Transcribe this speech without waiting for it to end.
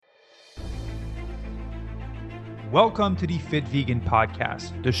Welcome to the Fit Vegan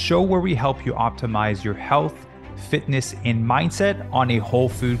Podcast, the show where we help you optimize your health, fitness, and mindset on a whole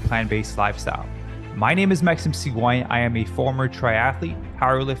food, plant-based lifestyle. My name is Maxime Sigouin. I am a former triathlete,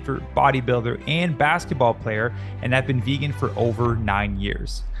 powerlifter, bodybuilder, and basketball player, and I've been vegan for over 9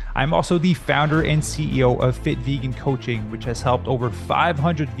 years. I'm also the founder and CEO of Fit Vegan Coaching, which has helped over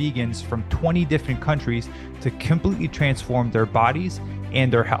 500 vegans from 20 different countries to completely transform their bodies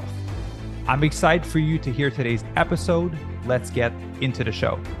and their health. I'm excited for you to hear today's episode. Let's get into the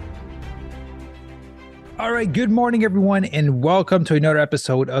show. All right, good morning, everyone, and welcome to another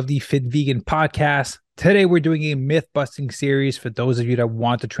episode of the Fit Vegan Podcast. Today, we're doing a myth-busting series for those of you that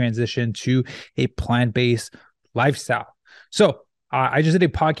want to transition to a plant-based lifestyle. So, I just did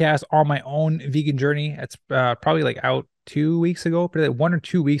a podcast on my own vegan journey. It's probably like out 2 weeks ago, but like 1 or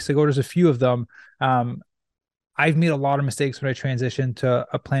 2 weeks ago, there's a few of them. I've made a lot of mistakes when I transitioned to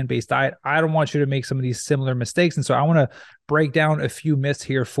a plant-based diet. I don't want you to make some of these similar mistakes. And so I want to break down a few myths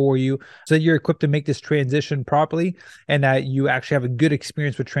here for you so that you're equipped to make this transition properly and that you actually have a good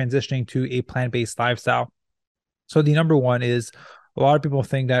experience with transitioning to a plant-based lifestyle. So the number one is a lot of people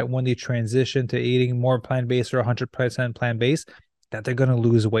think that when they transition to eating more plant-based or 100% plant-based, that they're going to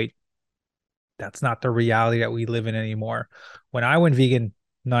lose weight. That's not the reality that we live in anymore. When I went vegan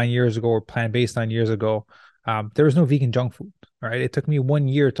 9 years ago or plant-based 9 years ago, there was no vegan junk food, right? It took me 1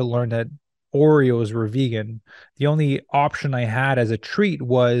 year to learn that Oreos were vegan. The only option I had as a treat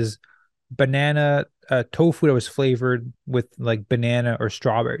was banana tofu that was flavored with like banana or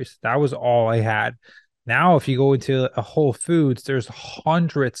strawberries. That was all I had. Now, if you go into a Whole Foods, there's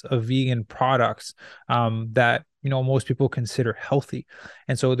hundreds of vegan products that most people consider healthy.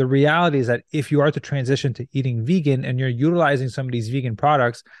 And so the reality is that if you are to transition to eating vegan and you're utilizing some of these vegan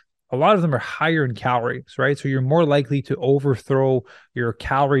products, a lot of them are higher in calories, right? So you're more likely to overthrow your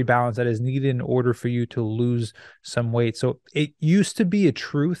calorie balance that is needed in order for you to lose some weight. So it used to be a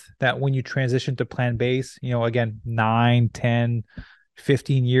truth that when you transition to plant-based, again, 9, 10,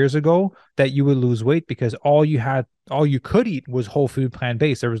 15 years ago, that you would lose weight because all you could eat was whole food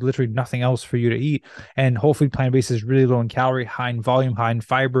plant-based. There was literally nothing else for you to eat. And whole food plant-based is really low in calorie, high in volume, high in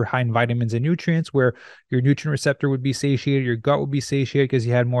fiber, high in vitamins and nutrients, where your nutrient receptor would be satiated, your gut would be satiated because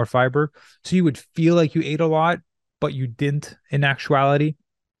you had more fiber. So you would feel like you ate a lot, but you didn't in actuality.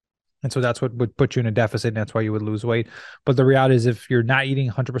 And so that's what would put you in a deficit, and that's why you would lose weight. But the reality is if you're not eating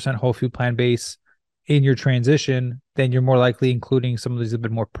 100% whole food plant-based in your transition, then you're more likely including some of these a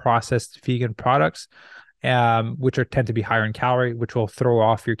bit more processed vegan products, which tend to be higher in calorie, which will throw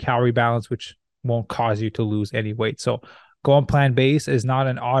off your calorie balance, which won't cause you to lose any weight. So going plant-based is not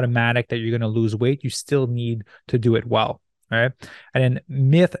an automatic that you're going to lose weight. You still need to do it well, right? And then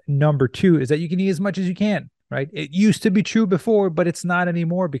myth number 2 is that you can eat as much as you can. Right? It used to be true before, but it's not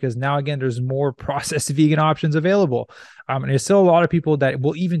anymore because now, again, there's more processed vegan options available. And there's still a lot of people that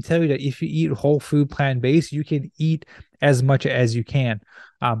will even tell you that if you eat whole food plant-based, you can eat as much as you can.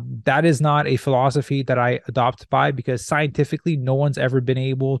 That is not a philosophy that I adopt by because scientifically, no one's ever been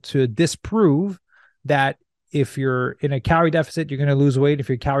able to disprove that if you're in a calorie deficit, you're going to lose weight. If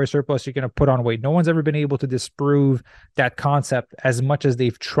you're calorie surplus, you're going to put on weight. No one's ever been able to disprove that concept as much as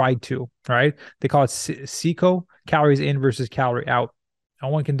they've tried to, right? They call it CICO, calories in versus calorie out. No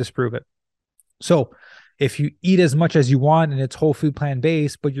one can disprove it. So if you eat as much as you want and it's whole food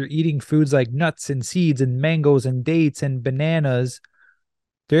plant-based, but you're eating foods like nuts and seeds and mangoes and dates and bananas,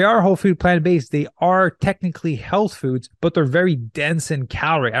 they are whole food plant-based. They are technically health foods, but they're very dense in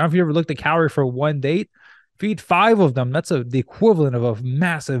calorie. I don't know if you ever looked at calorie for one date. If you eat 5 of them, that's the equivalent of a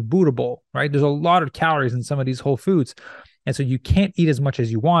massive Buddha bowl, right? There's a lot of calories in some of these whole foods. And so you can't eat as much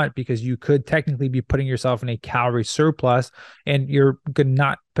as you want because you could technically be putting yourself in a calorie surplus and you're going to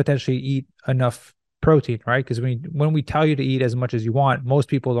not potentially eat enough protein, right? Because when we tell you to eat as much as you want, most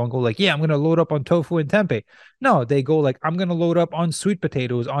people don't go like, yeah, I'm going to load up on tofu and tempeh. No, they go like, I'm going to load up on sweet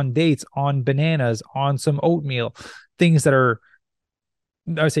potatoes, on dates, on bananas, on some oatmeal, things that are,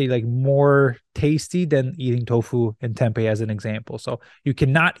 I would say, like more tasty than eating tofu and tempeh as an example. So you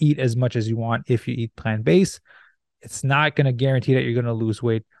cannot eat as much as you want if you eat plant-based. It's not going to guarantee that you're going to lose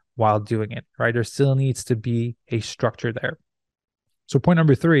weight while doing it, right? There still needs to be a structure there. So point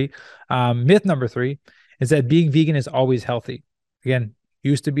number 3, myth number 3 is that being vegan is always healthy. Again,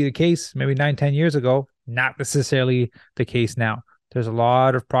 used to be the case maybe 9, 10 years ago, not necessarily the case now. There's a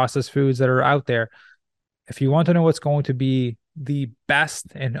lot of processed foods that are out there. If you want to know what's going to be the best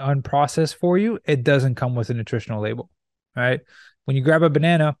and unprocessed for you, it doesn't come with a nutritional label, right? When you grab a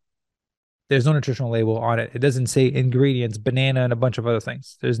banana, there's no nutritional label on it. It doesn't say ingredients, banana, and a bunch of other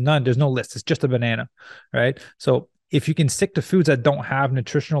things. There's none. There's no list. It's just a banana, right? So if you can stick to foods that don't have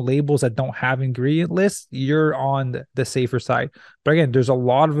nutritional labels, that don't have ingredient lists, you're on the safer side. But again, there's a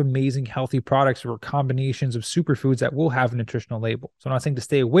lot of amazing healthy products or combinations of superfoods that will have a nutritional label. So I'm not saying to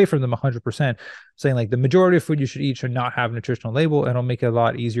stay away from them 100%. I'm saying like the majority of food you should eat should not have a nutritional label, and it'll make it a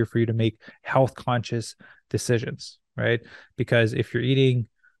lot easier for you to make health conscious decisions, right? Because if you're eating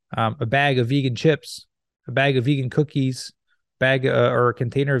a bag of vegan chips, a bag of vegan cookies, bag or a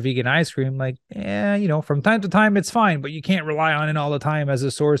container of vegan ice cream, like, from time to time it's fine, but you can't rely on it all the time as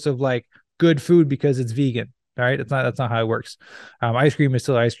a source of like good food because it's vegan. All right. That's not how it works. Ice cream is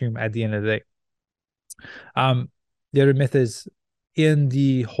still ice cream at the end of the day. The other myth is in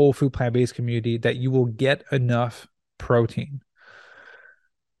the whole food plant-based community that you will get enough protein.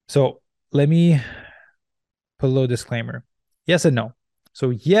 So let me put a little disclaimer. Yes and no.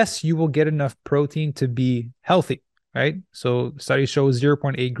 So yes, you will get enough protein to be healthy, right? So studies show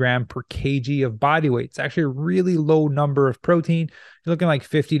 0.8 gram per kg of body weight. It's actually a really low number of protein. You're looking like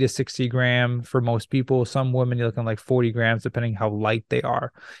 50 to 60 grams for most people. Some women, you're looking like 40 grams, depending how light they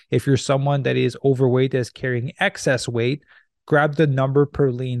are. If you're someone that is overweight, that's carrying excess weight, grab the number per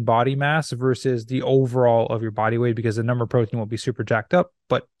lean body mass versus the overall of your body weight, because the number of protein won't be super jacked up,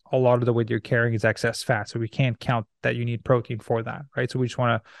 but a lot of the weight you're carrying is excess fat. So we can't count that you need protein for that, right? So I just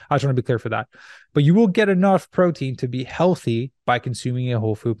want to be clear for that. But you will get enough protein to be healthy by consuming a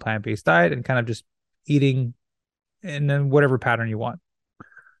whole food plant-based diet and kind of just eating in then whatever pattern you want.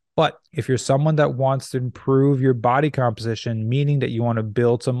 But if you're someone that wants to improve your body composition, meaning that you want to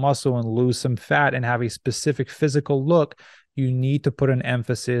build some muscle and lose some fat and have a specific physical look, you need to put an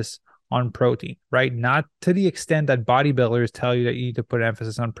emphasis on protein, right? Not to the extent that bodybuilders tell you that you need to put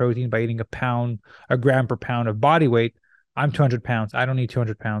emphasis on protein by eating a gram per pound of body weight. I'm 200 pounds. I don't need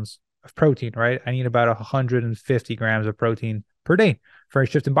 200 pounds of protein, right? I need about 150 grams of protein per day for a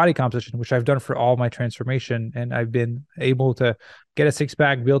shift in body composition, which I've done for all my transformation. And I've been able to get a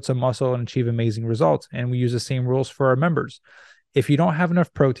six-pack, build some muscle, and achieve amazing results. And we use the same rules for our members. If you don't have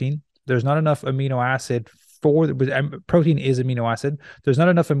enough protein, there's not enough amino acid protein is amino acid. There's not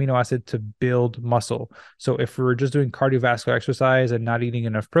enough amino acid to build muscle. So if we're just doing cardiovascular exercise and not eating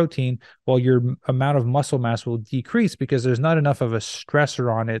enough protein, well, your amount of muscle mass will decrease because there's not enough of a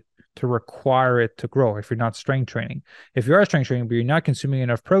stressor on it to require it to grow if you're not strength training. If you are strength training, but you're not consuming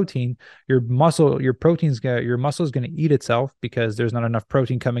enough protein, your muscle is going to eat itself because there's not enough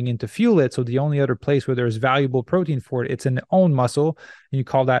protein coming in to fuel it. So the only other place where there's valuable protein for it, it's in the own muscle, and you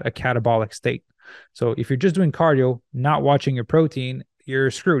call that a catabolic state. So if you're just doing cardio, not watching your protein, you're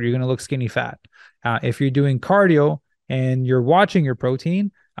screwed. You're going to look skinny fat. If you're doing cardio and you're watching your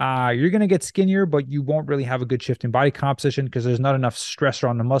protein, you're going to get skinnier, but you won't really have a good shift in body composition because there's not enough stressor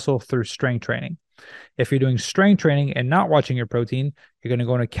on the muscle through strength training. If you're doing strength training and not watching your protein, you're going to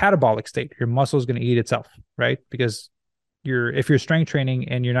go in a catabolic state. Your muscle is going to eat itself, right? Because if you're strength training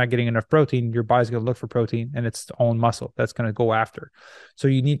and you're not getting enough protein, your body's going to look for protein and it's own muscle that's going to go after. So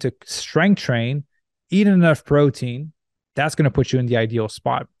you need to strength train, eat enough protein. That's going to put you in the ideal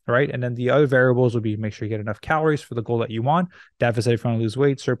spot, right? And then the other variables will be make sure you get enough calories for the goal that you want, deficit if you want to lose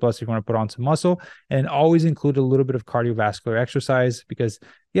weight, surplus if you want to put on some muscle, and always include a little bit of cardiovascular exercise because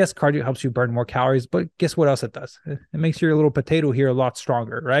yes, cardio helps you burn more calories, but guess what else it does? It makes your little potato here a lot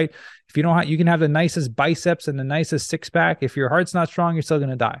stronger, right? If you don't you can have the nicest biceps and the nicest six pack. If your heart's not strong, you're still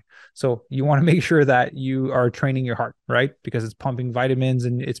going to die. So you want to make sure that you are training your heart, right? Because it's pumping vitamins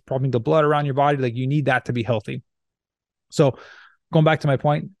and it's pumping the blood around your body. Like you need that to be healthy. So going back to my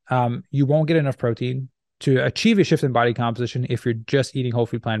point, you won't get enough protein to achieve a shift in body composition if you're just eating whole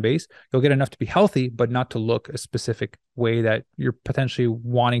food plant-based. You'll get enough to be healthy, but not to look a specific way that you're potentially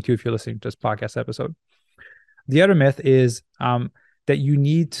wanting to if you're listening to this podcast episode. The other myth is that you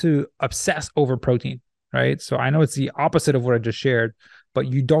need to obsess over protein, right? So I know it's the opposite of what I just shared, but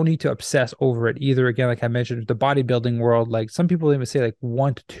you don't need to obsess over it either. Again, like I mentioned, the bodybuilding world, like some people even say like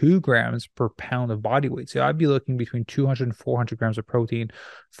 1 to 2 grams per pound of body weight. So I'd be looking between 200 and 400 grams of protein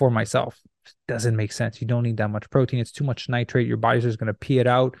for myself. It doesn't make sense. You don't need that much protein. It's too much nitrate. Your body's just going to pee it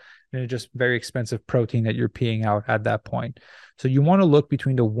out. And it's just very expensive protein that you're peeing out at that point. So you want to look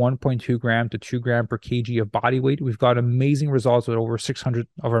between the 1.2 gram to 2 gram per kg of body weight. We've got amazing results with over 600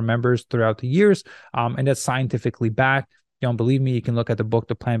 of our members throughout the years. And that's scientifically backed. You don't believe me? You can look at the book,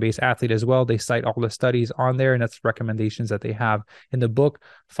 The Plant-Based Athlete, as well. They cite all the studies on there, and that's recommendations that they have in the book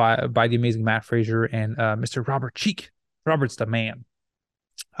by the amazing Matt Fraser and Mr. Robert Cheek. Robert's the man.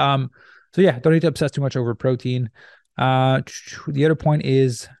 So yeah, don't need to obsess too much over protein. The other point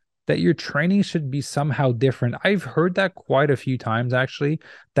is that your training should be somehow different. I've heard that quite a few times, actually,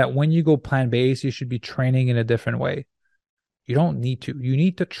 that when you go plant-based, you should be training in a different way. You don't need to. You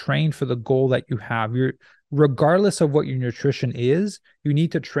need to train for the goal that you have. regardless of what your nutrition is, you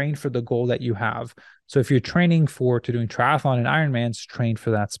need to train for the goal that you have. So if you're training to doing triathlon and Ironmans, train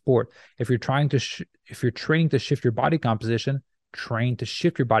for that sport. If you're training to shift your body composition, train to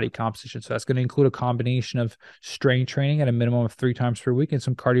shift your body composition. So that's going to include a combination of strength training at a minimum of 3 times per week and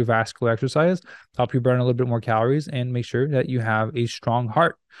some cardiovascular exercise to help you burn a little bit more calories and make sure that you have a strong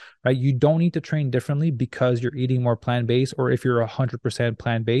heart, right? You don't need to train differently because you're eating more plant-based, or if you're 100%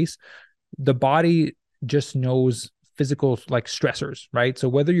 plant-based. The body just knows physical like stressors, right? So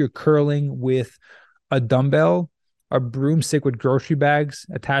whether you're curling with a dumbbell, a broomstick with grocery bags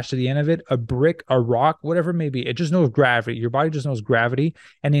attached to the end of it, a brick, a rock, whatever it may be, it just knows gravity. Your body just knows gravity,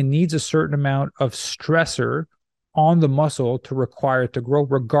 and it needs a certain amount of stressor on the muscle to require it to grow,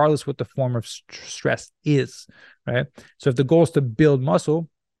 regardless what the form of stress is, right? So if the goal is to build muscle,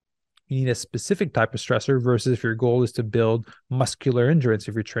 you need a specific type of stressor versus if your goal is to build muscular endurance,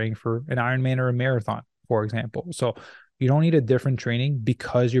 if you're training for an Ironman or a marathon, for example. So you don't need a different training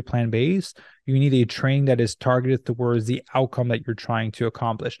because you're plant-based. You need a training that is targeted towards the outcome that you're trying to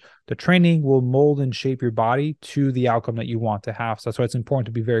accomplish. The training will mold and shape your body to the outcome that you want to have. So that's why it's important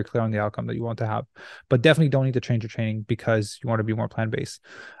to be very clear on the outcome that you want to have. But definitely don't need to change your training because you want to be more plant-based.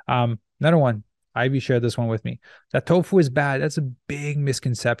 Another one, Ivy shared this one with me, that tofu is bad. That's a big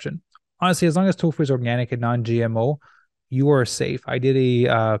misconception. Honestly, as long as tofu is organic and non-GMO, you are safe. I did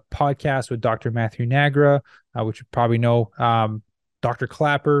a podcast with Dr. Matthew Nagra, which you probably know, Dr.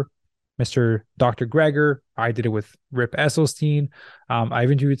 Clapper, Mr. Dr. Greger. I did it with Rip Esselstyn. I've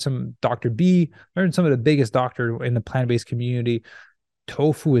interviewed some Dr. B, learned some of the biggest doctors in the plant-based community.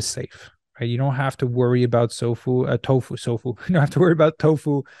 Tofu is safe, right? You don't have to worry about tofu. You don't have to worry about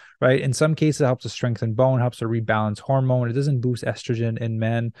tofu, right? In some cases, it helps to strengthen bone, helps to rebalance hormone. It doesn't boost estrogen in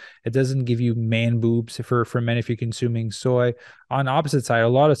men. It doesn't give you man boobs for men if you're consuming soy. On the opposite side, a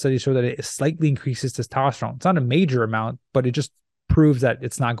lot of studies show that it slightly increases testosterone. It's not a major amount, but it just proves that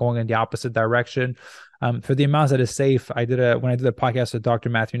it's not going in the opposite direction. For the amounts that is safe, when I did a podcast with Dr.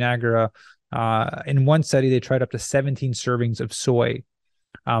 Matthew Nagra, in one study, they tried up to 17 servings of soy.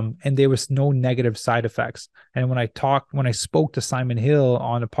 And there was no negative side effects. And when I spoke to Simon Hill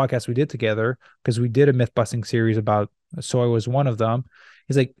on a podcast we did together, because we did a myth busting series about soy was one of them,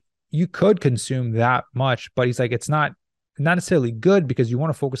 he's like, you could consume that much, but he's like, it's not necessarily good because you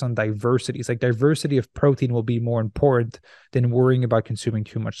want to focus on diversity. It's like diversity of protein will be more important than worrying about consuming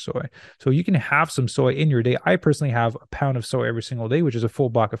too much soy. So you can have some soy in your day. I personally have a pound of soy every single day, which is a full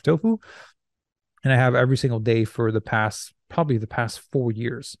block of tofu. And I have every single day for probably the past 4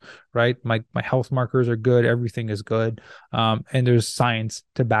 years, right? My health markers are good. Everything is good. And there's science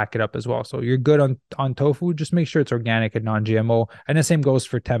to back it up as well. So you're good on tofu. Just make sure it's organic and non-GMO. And the same goes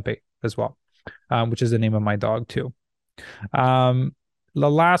for tempeh as well, which is the name of my dog too. The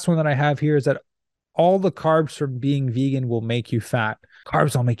last one that I have here is that all the carbs from being vegan will make you fat.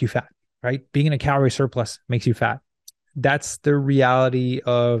 Carbs don't make you fat, right? Being in a calorie surplus makes you fat. That's the reality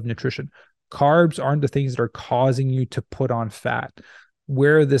of nutrition. Carbs aren't the things that are causing you to put on fat.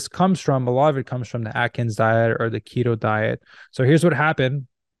 Where this comes from, a lot of it comes from the Atkins diet or the keto diet. So here's what happened.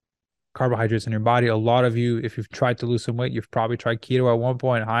 Carbohydrates in your body. A lot of you, if you've tried to lose some weight, you've probably tried keto at one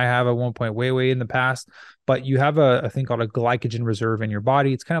point. I have at one point, way in the past. But you have a thing called a glycogen reserve in your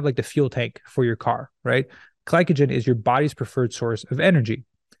body. It's kind of like the fuel tank for your car, right? Glycogen is your body's preferred source of energy.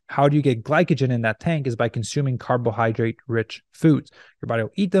 How do you get glycogen in that tank is by consuming carbohydrate-rich foods. Your body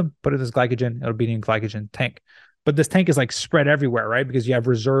will eat them, put it as glycogen, it'll be in a glycogen tank. But this tank is like spread everywhere, right? Because you have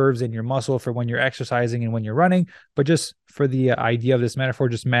reserves in your muscle for when you're exercising and when you're running. But just for the idea of this metaphor,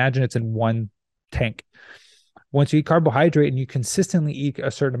 just imagine it's in one tank. Once you eat carbohydrate and you consistently eat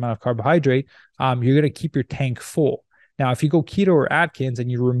a certain amount of carbohydrate, you're going to keep your tank full. Now, if you go keto or Atkins and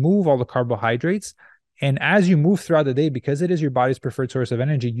you remove all the carbohydrates, and as you move throughout the day, because it is your body's preferred source of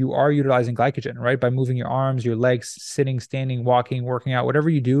energy, you are utilizing glycogen, right? By moving your arms, your legs, sitting, standing, walking, working out, whatever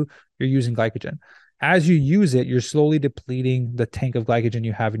you do, you're using glycogen. As you use it, you're slowly depleting the tank of glycogen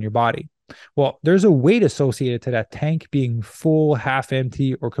you have in your body. Well, there's a weight associated to that tank being full, half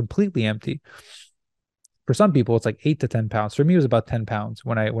empty, or completely empty. For some people, it's like 8 to 10 pounds. For me, it was about 10 pounds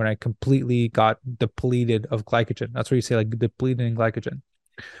when I completely got depleted of glycogen. That's what you say, like depleted in glycogen.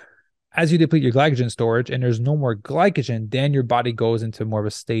 As you deplete your glycogen storage and there's no more glycogen, then your body goes into more of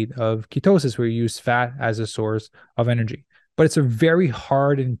a state of ketosis where you use fat as a source of energy. But it's a very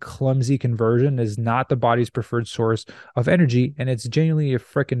hard and clumsy conversion. It is not the body's preferred source of energy, and it's genuinely a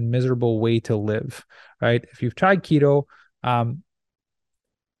freaking miserable way to live, right? If you've tried keto,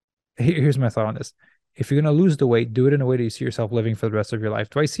 here's my thought on this. if you're going to lose the weight, do it in a way that you see yourself living for the rest of your life.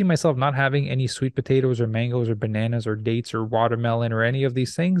 Do I see myself not having any sweet potatoes or mangoes or bananas or dates or watermelon or any of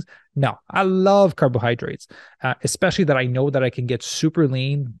these things? No, I love carbohydrates, especially that I know that I can get super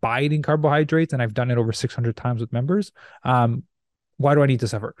lean by eating carbohydrates. And I've done it over 600 times with members. Why do I need to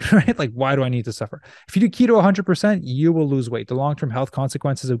suffer? Right? Like, why do I need to suffer? If you do keto 100%, you will lose weight. The long-term health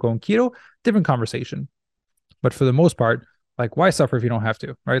consequences of going keto, different conversation. But for the most part, like, why suffer if you don't have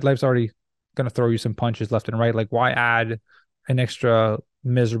to, right? Life's already going to throw you some punches left and right. Like, why add an extra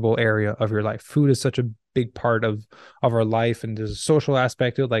miserable area of your life? Food is such a big part of our life, and there's a social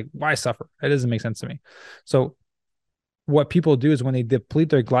aspect to it. Like, why suffer? It doesn't make sense to me. So what people do is when they deplete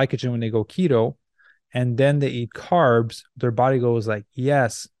their glycogen when they go keto and then they eat carbs, their body goes like,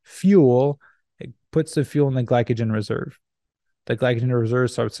 yes, fuel. It puts the fuel in the glycogen reserve. The glycogen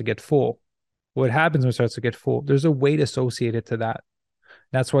reserve starts to get full. What happens when it starts to get full? There's a weight associated to that.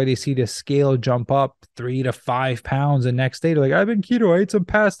 That's why they see the scale jump up 3 to 5 pounds the next day. They're like, I've been keto, I ate some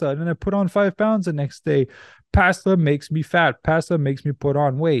pasta, and then I put on 5 pounds the next day. Pasta makes me fat. Pasta makes me put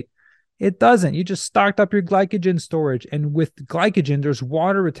on weight. It doesn't. You just stocked up your glycogen storage. And with glycogen, there's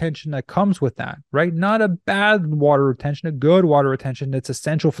water retention that comes with that, right? Not a bad water retention, a good water retention that's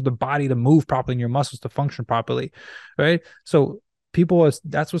essential for the body to move properly and your muscles to function properly, right? So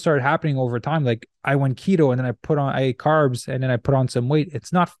that's what started happening over time. Like, I went keto and then I ate carbs and then I put on some weight.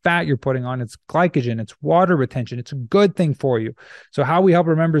 It's not fat you're putting on, it's glycogen, it's water retention. It's a good thing for you. So how we help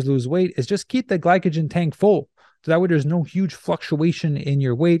our members lose weight is just keep the glycogen tank full. So that way there's no huge fluctuation in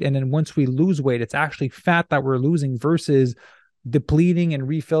your weight. And then once we lose weight, it's actually fat that we're losing versus depleting and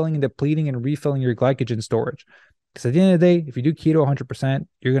refilling and depleting and refilling your glycogen storage. Because at the end of the day, if you do keto 100%,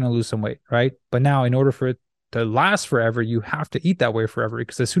 you're going to lose some weight, right? But now in order for it to last forever, you have to eat that way forever,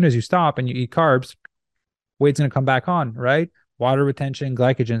 because as soon as you stop and you eat carbs, weight's going to come back on, right? Water retention,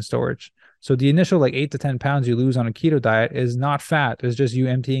 glycogen storage. So the initial like 8 to 10 pounds you lose on a keto diet is not fat. It's just you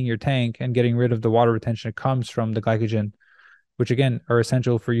emptying your tank and getting rid of the water retention that comes from the glycogen, which again are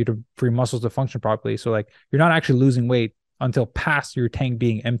essential for your muscles to function properly. So like, you're not actually losing weight until past your tank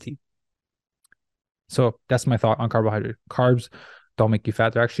being empty. So that's my thought on carbohydrate. Carbs don't make you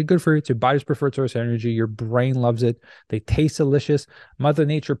fat. They're actually good for you. It's your body's preferred source of energy. Your brain loves it. They taste delicious. Mother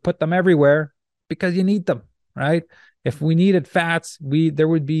Nature put them everywhere because you need them, right? If we needed fats,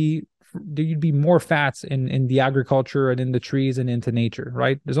 there'd be more fats in the agriculture and in the trees and into nature,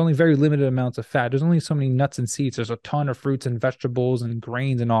 right? There's only very limited amounts of fat. There's only so many nuts and seeds. There's a ton of fruits and vegetables and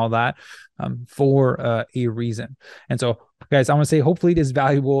grains and all that for a reason. And so, guys, I want to say hopefully this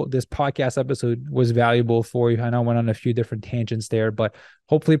podcast episode was valuable for you. I know I went on a few different tangents there, but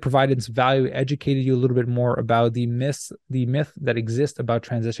hopefully provided some value, educated you a little bit more about the myth that exists about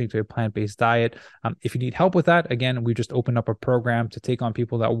transitioning to a plant-based diet. If you need help with that, again, we just opened up a program to take on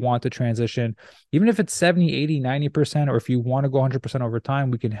people that want to transition. Even if it's 70, 80, 90%, or if you want to go 100% over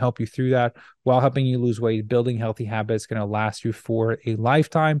time, we can help you through that while helping you lose weight. Building healthy habits going to last you for a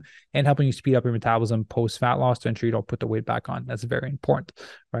lifetime and helping you speed up your metabolism post-fat loss to ensure you don't put the weight back on. That's very important,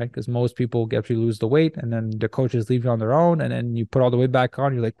 right? Because most people get to lose the weight and then the coaches leave you on their own, and then you put all the weight back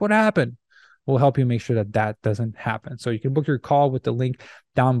on. You're like, what happened? We'll help you make sure that doesn't happen. So you can book your call with the link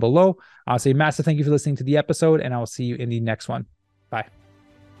down below. I'll say massive thank you for listening to the episode, and I will see you in the next one. Bye.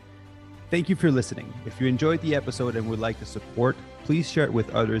 Thank you for listening. If you enjoyed the episode and would like to support, please share it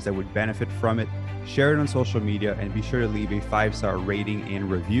with others that would benefit from it. Share it on social media and be sure to leave a 5-star rating and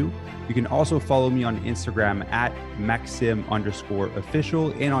review. You can also follow me on Instagram at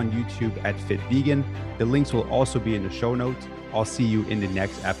Maxim_official and on YouTube at FitVegan. The links will also be in the show notes. I'll see you in the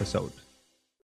next episode.